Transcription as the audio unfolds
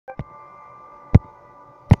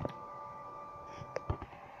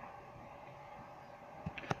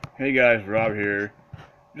Hey guys, Rob here.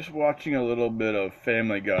 Just watching a little bit of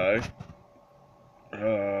Family Guy.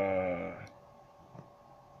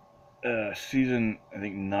 Season, I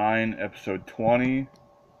think 9, episode 20.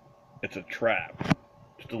 It's a trap.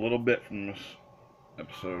 Just a little bit from this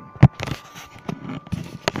episode.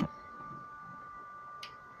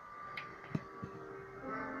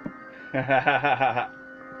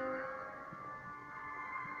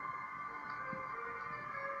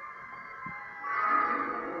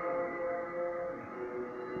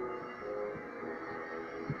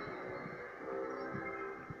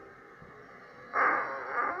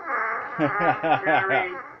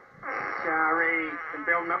 Sorry. Sorry. Been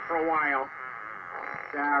building up for a while.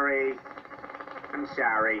 Sorry. I'm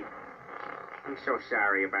sorry. I'm so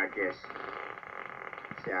sorry about this.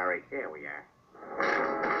 Sorry. There we are.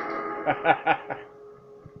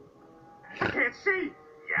 Can't see.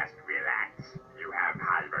 Just relax. You have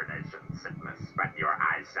hibernation sickness, but your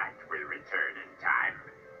eyesight will return in time.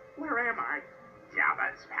 Where am I?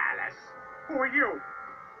 Jabba's palace. Who are you?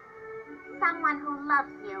 Someone who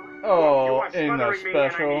loves you. You Oh, are ain't that smothering me and I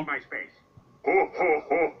special? need my space. Ho ho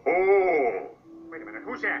ho ho! Wait a minute.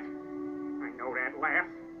 Who's that? I know that laugh.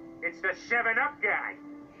 It's the 7-Up guy.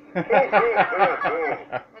 Ho ho ho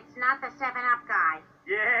ho! It's not the 7-Up guy.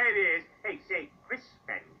 Yeah, it is. Hey, say, crisp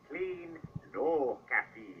and clean, no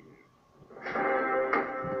caffeine.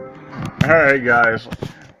 Alright guys,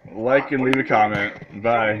 like and leave a comment.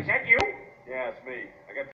 Bye. Is that